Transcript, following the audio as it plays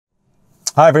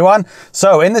Hi everyone.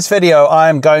 So in this video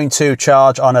I'm going to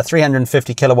charge on a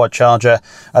 350 kilowatt charger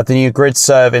at the new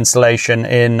Gridserve installation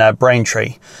in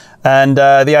Braintree. And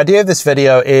the idea of this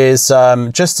video is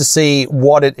just to see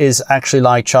what it is actually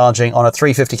like charging on a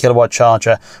 350 kilowatt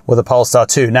charger with a Polestar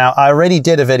 2. Now I already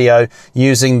did a video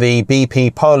using the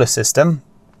BP Polar system.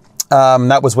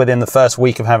 That was within the first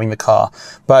week of having the car.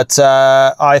 But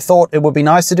I thought it would be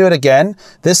nice to do it again,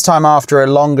 this time after a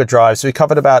longer drive. So we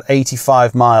covered about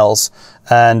 85 miles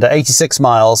and 86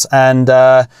 miles. And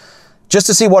just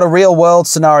to see what a real world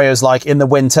scenario is like in the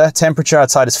winter. Temperature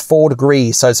outside is 4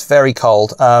 degrees, so it's very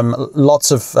cold.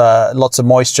 Lots of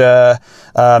moisture.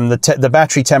 The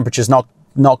battery temperature is not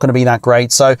going to be that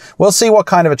great. So we'll see what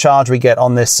kind of a charge we get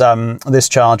on this, this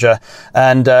charger.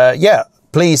 And yeah.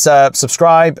 Please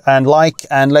subscribe and like,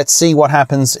 and let's see what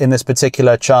happens in this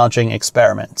particular charging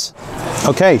experiment.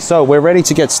 Okay, so we're ready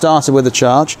to get started with the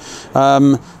charge.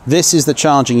 This is the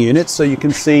charging unit, so you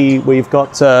can see we've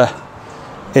got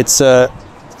it's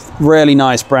really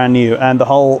nice, brand new, and the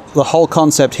whole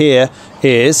concept here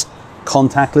is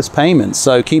contactless payments.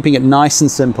 So keeping it nice and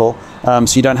simple, so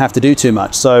you don't have to do too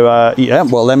much. So yeah,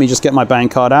 well, let me just get my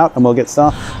bank card out and we'll get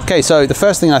started. Okay, so the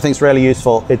first thing I think is really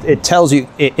useful, it tells you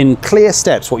in clear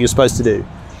steps what you're supposed to do.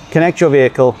 Connect your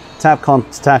vehicle, tap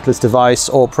contactless device,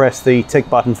 or press the tick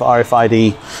button for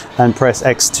RFID and press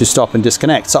X to stop and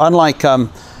disconnect. So unlike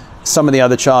some of the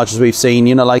other chargers we've seen,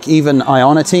 you know, like even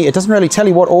Ionity, it doesn't really tell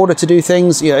you what order to do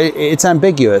things. You know, it's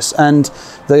ambiguous. And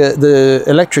the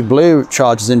electric blue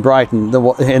chargers in Brighton,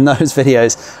 in those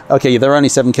videos, okay, they're only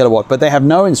 7 kilowatt, but they have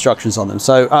no instructions on them.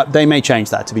 So they may change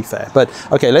that, to be fair. But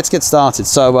okay, let's get started.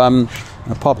 So I'll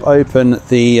pop open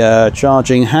the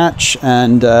charging hatch,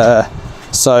 and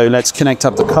so let's connect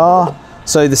up the car.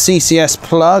 So the CCS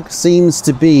plug seems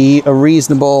to be a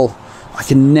reasonable. I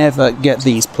can never get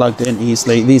these plugged in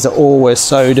easily. These are always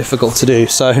so difficult to do.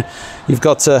 So you've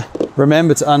got to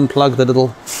remember to unplug the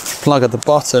little plug at the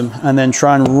bottom and then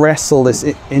try and wrestle this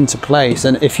into place.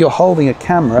 And if you're holding a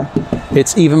camera,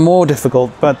 it's even more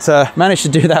difficult, but managed to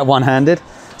do that one-handed.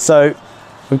 So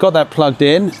we've got that plugged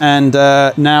in, and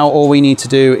now all we need to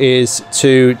do is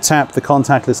to tap the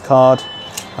contactless card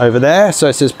over there. So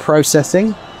it says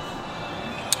processing,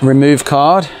 remove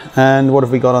card, and what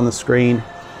have we got on the screen?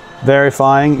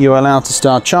 Verifying you're allowed to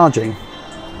start charging.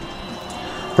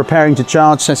 Preparing to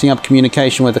charge, setting up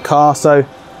communication with the car.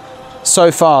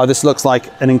 So far this looks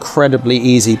like an incredibly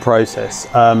easy process.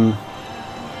 I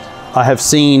have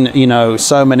seen, you know,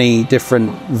 so many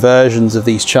different versions of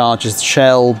these chargers,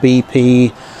 Shell,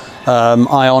 BP,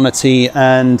 Ionity,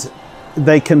 and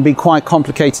they can be quite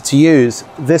complicated to use.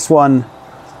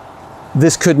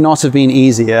 This could not have been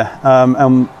easier,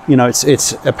 and you know,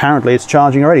 it's apparently it's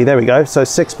charging already. There we go. So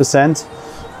 6%,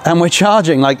 and we're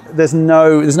charging. Like there's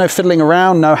no fiddling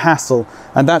around, no hassle,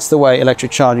 and that's the way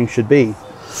electric charging should be.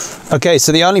 Okay,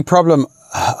 so the only problem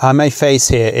I may face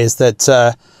here is that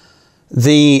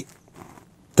the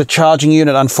charging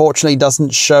unit unfortunately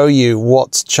doesn't show you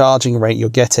what charging rate you're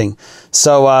getting.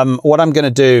 So what I'm going to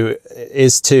do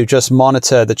is to just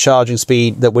monitor the charging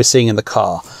speed that we're seeing in the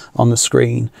car on the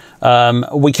screen.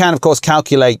 We can of course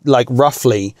calculate like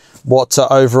roughly what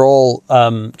overall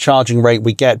charging rate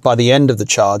we get by the end of the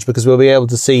charge, because we'll be able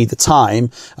to see the time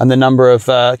and the number of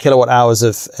kilowatt hours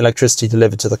of electricity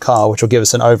delivered to the car, which will give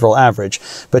us an overall average.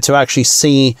 But to actually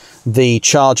see the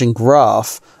charging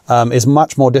graph is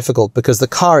much more difficult, because the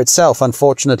car itself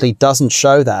unfortunately doesn't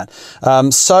show that.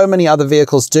 So many other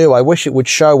vehicles do. I wish it would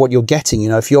show what you're getting. You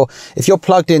know, if you're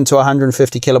plugged into a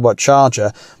 150 kilowatt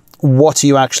charger, what are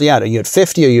you actually at? Are you at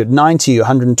 50? Are you at 90? Are you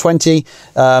 120?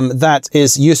 That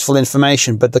is useful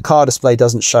information, but the car display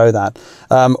doesn't show that.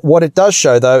 What it does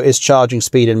show though is charging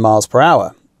speed in miles per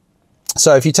hour.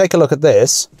 So if you take a look at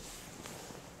this,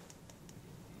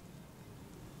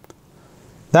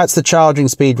 that's the charging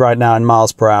speed right now in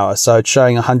miles per hour. So it's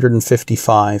showing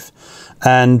 155,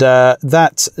 and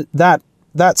that's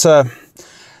a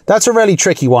really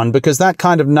tricky one, because that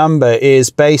kind of number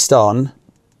is based on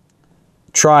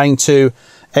trying to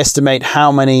estimate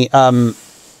how many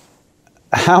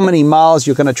miles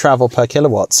you're going to travel per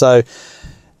kilowatt. So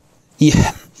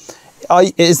yeah,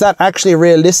 is that actually a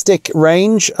realistic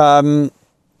range?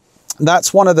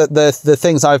 That's one of the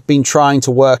things I've been trying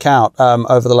to work out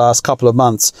over the last couple of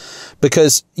months,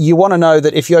 because you want to know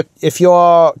that if you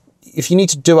need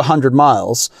to do 100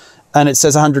 miles and it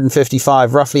says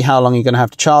 155, roughly how long you're going to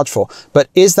have to charge for. But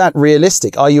is that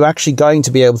realistic? Are you actually going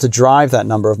to be able to drive that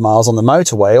number of miles on the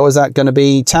motorway, or is that going to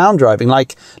be town driving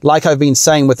like I've been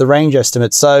saying with the range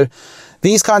estimates? So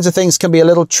these kinds of things can be a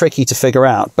little tricky to figure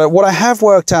out. But what I have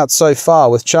worked out so far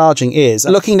with charging is,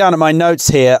 looking down at my notes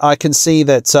here, I can see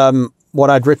that what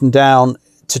I'd written down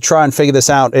to try and figure this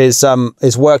out is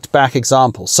worked back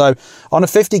examples. So on a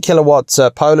 50 kilowatt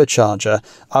Polar charger,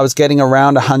 I was getting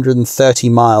around 130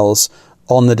 miles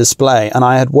on the display, and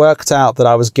I had worked out that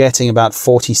I was getting about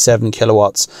 47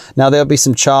 kilowatts. Now there'll be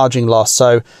some charging loss,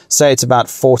 so say it's about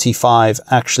 45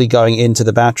 actually going into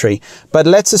the battery, but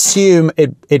let's assume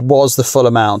it was the full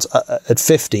amount at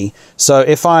 50. So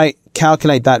if I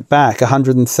calculate that back,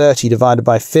 130 divided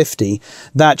by 50,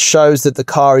 that shows that the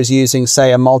car is using,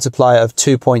 say, a multiplier of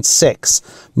 2.6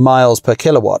 miles per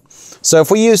kilowatt. So if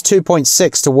we use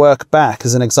 2.6 to work back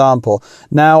as an example,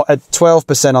 now at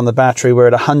 12% on the battery, we're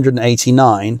at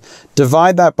 189.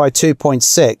 Divide that by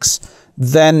 2.6,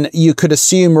 then you could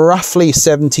assume roughly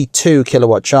 72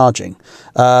 kilowatt charging.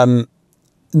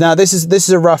 Now, this is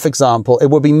a rough example. It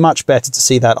would be much better to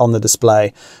see that on the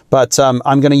display, but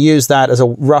I'm going to use that as a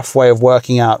rough way of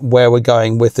working out where we're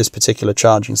going with this particular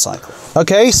charging cycle.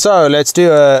 Okay, so let's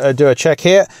do a check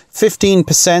here.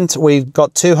 15%, we've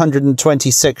got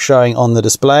 226 showing on the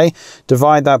display.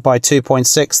 Divide that by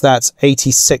 2.6, that's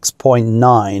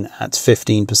 86.9 at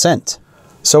 15%.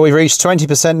 So we've reached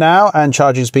 20% now, and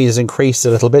charging speed has increased a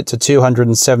little bit to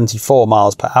 274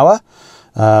 miles per hour.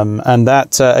 And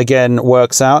that again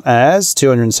works out as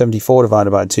 274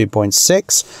 divided by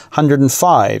 2.6,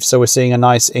 105. So we're seeing a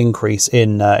nice increase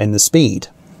in the speed.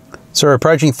 So we're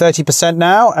approaching 30%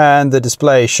 now, and the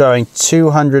display is showing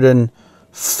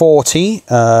 240.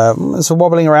 So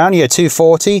wobbling around, yeah,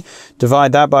 240.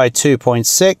 Divide that by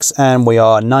 2.6, and we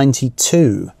are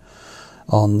 92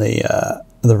 on the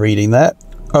reading there.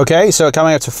 Okay, so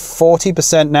coming up to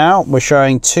 40% now, we're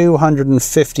showing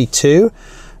 252.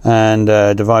 And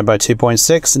divide by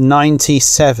 2.6,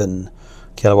 97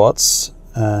 kilowatts.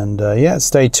 And yeah, it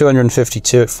stayed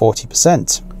 252 at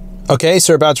 40%. Okay,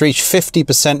 so we're about to reach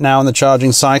 50% now in the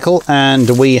charging cycle,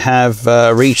 and we have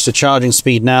reached a charging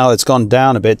speed now that's gone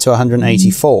down a bit to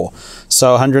 184.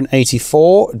 So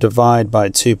 184 divided by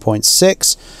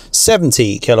 2.6,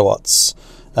 70 kilowatts.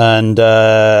 And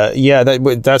yeah,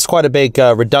 that's quite a big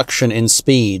reduction in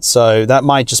speed. So that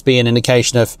might just be an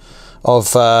indication of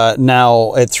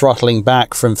now it throttling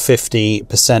back from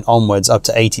 50% onwards up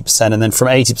to 80%, and then from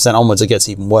 80% onwards it gets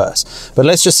even worse. But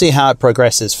let's just see how it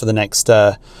progresses for the next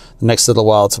little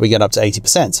while till we get up to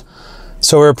 80%.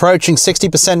 So we're approaching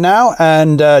 60% now,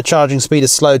 and charging speed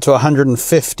is slowed to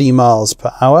 150 miles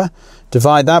per hour.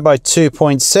 Divide that by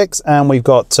 2.6, and we've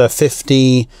got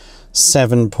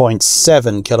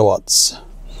 57.7 kilowatts.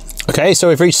 Okay, so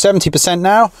we've reached 70%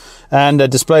 now, and a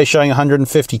display showing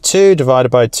 152 divided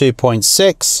by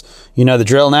 2.6. You know the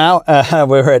drill now.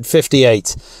 We're at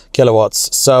 58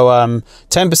 kilowatts. So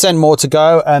 10% more to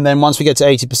go, and then once we get to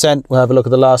 80%, we'll have a look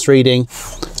at the last reading.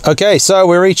 Okay, so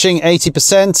we're reaching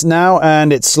 80% now,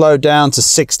 and it's slowed down to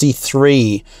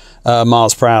 63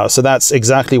 miles per hour. So that's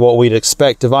exactly what we'd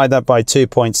expect. Divide that by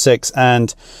 2.6,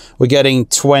 and we're getting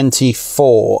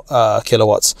 24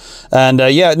 kilowatts. And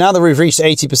yeah, now that we've reached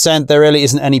 80%, there really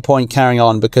isn't any point carrying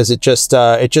on, because it just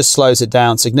slows it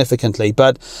down significantly.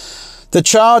 But the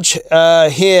charge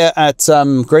here at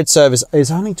Gridserve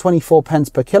is only 24 pence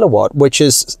per kilowatt, which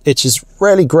is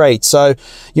really great. So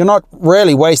you're not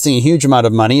really wasting a huge amount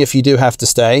of money if you do have to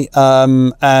stay.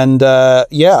 Yeah,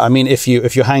 I mean, if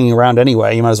you're hanging around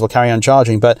anyway, you might as well carry on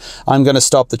charging. But I'm going to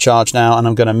stop the charge now, and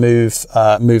I'm going to move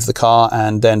the car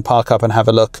and then park up and have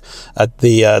a look at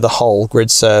the whole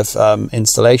Gridserve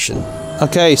installation.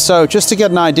 Okay, so just to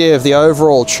get an idea of the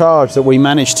overall charge that we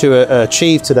managed to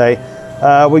achieve today.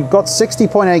 We've got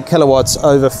 60.8 kilowatts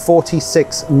over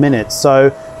 46 minutes.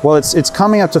 So, well, it's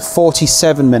coming up to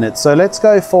 47 minutes. So let's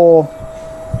go for,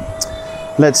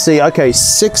 let's see, okay,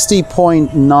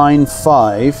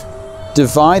 60.95,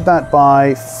 divide that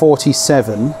by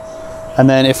 47. And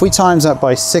then if we times that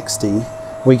by 60,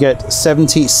 we get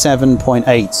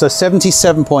 77.8. So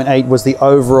 77.8 was the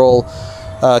overall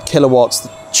kilowatts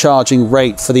charging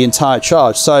rate for the entire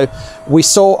charge. So we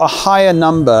saw a higher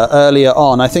number earlier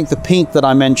on. I think the peak that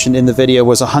I mentioned in the video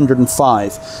was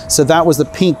 105. So that was the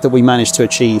peak that we managed to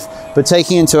achieve. But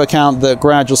taking into account the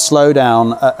gradual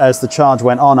slowdown as the charge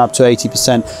went on up to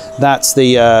 80%, that's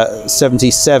the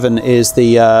 77 is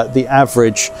the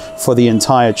average for the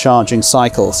entire charging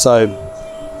cycle. So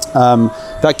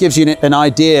that gives you an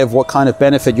idea of what kind of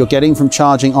benefit you're getting from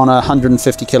charging on a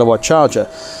 150 kilowatt charger.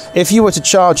 If you were to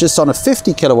charge this on a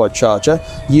 50 kilowatt charger,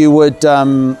 you would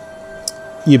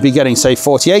you'd be getting, say,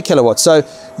 48 kilowatts. So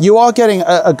you are getting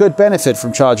a good benefit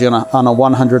from charging on a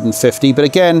 150, but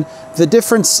again, the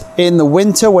difference in the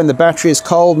winter when the battery is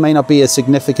cold may not be as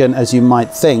significant as you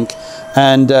might think,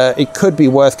 and it could be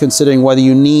worth considering whether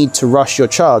you need to rush your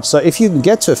charge. So if you can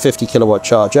get to a 50 kilowatt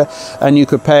charger and you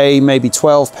could pay maybe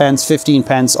 12 pence, 15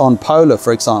 pence on Polar,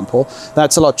 for example,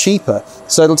 that's a lot cheaper.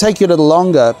 So it'll take you a little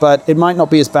longer, but it might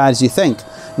not be as bad as you think.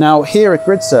 Now here at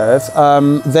Gridserve,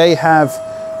 they have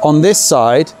on this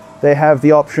side, they have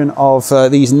the option of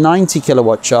these 90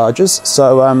 kilowatt chargers.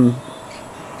 So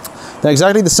they're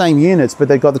exactly the same units, but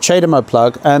they've got the CHAdeMO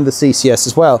plug and the CCS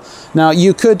as well. Now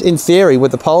you could, in theory, with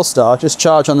the Polestar, just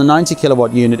charge on the 90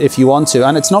 kilowatt unit if you want to,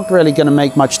 and it's not really going to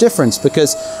make much difference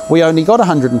because we only got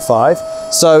 105.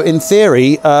 So in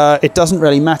theory, it doesn't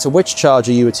really matter which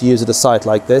charger you were to use at a site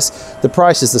like this. The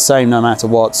price is the same no matter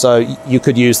what, so you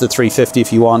could use the 350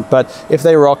 if you want, but if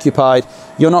they were occupied,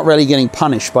 you're not really getting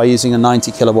punished by using a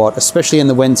 90 kilowatt, especially in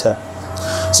the winter.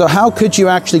 So how could you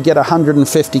actually get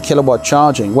 150 kilowatt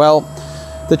charging? Well,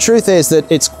 the truth is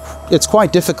that it's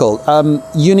quite difficult.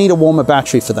 You need a warmer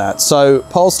battery for that. So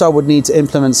Polestar would need to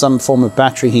implement some form of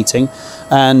battery heating.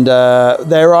 And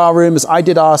there are rumors, I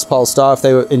did ask Polestar if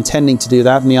they were intending to do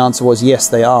that, and the answer was yes,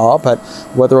 they are, but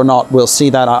whether or not we'll see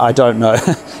that, I don't know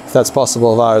if that's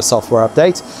possible via a software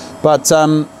update. But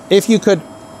if you could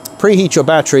preheat your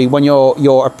battery when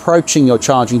you're approaching your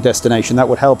charging destination, that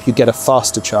would help you get a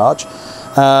faster charge.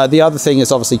 The other thing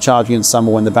is obviously charging in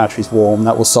summer when the battery's warm.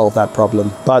 That will solve that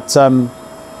problem. But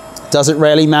does it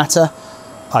really matter?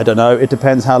 I don't know. It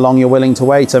depends how long you're willing to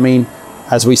wait. I mean,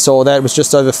 as we saw there, it was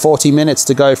just over 40 minutes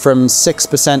to go from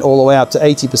 6% all the way up to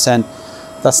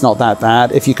 80%. That's not that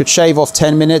bad. If you could shave off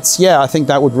 10 minutes, yeah, I think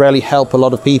that would really help a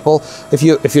lot of people if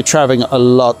you're traveling a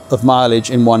lot of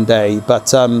mileage in one day.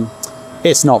 But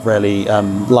it's not really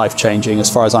life-changing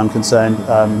as far as I'm concerned.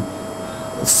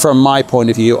 From my point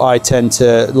of view, I tend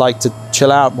to like to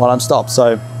chill out while I'm stopped.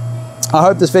 So I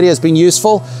hope this video has been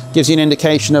useful, gives you an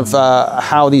indication of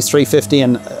how these 350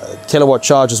 and kilowatt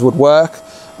chargers would work,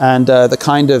 and the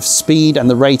kind of speed and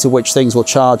the rate at which things will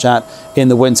charge at in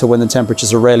the winter when the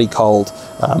temperatures are really cold,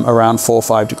 around 4 or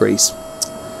 5 degrees.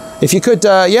 If you could,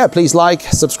 yeah, please like,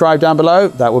 subscribe down below.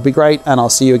 That would be great. And I'll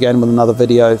see you again with another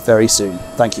video very soon.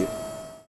 Thank you.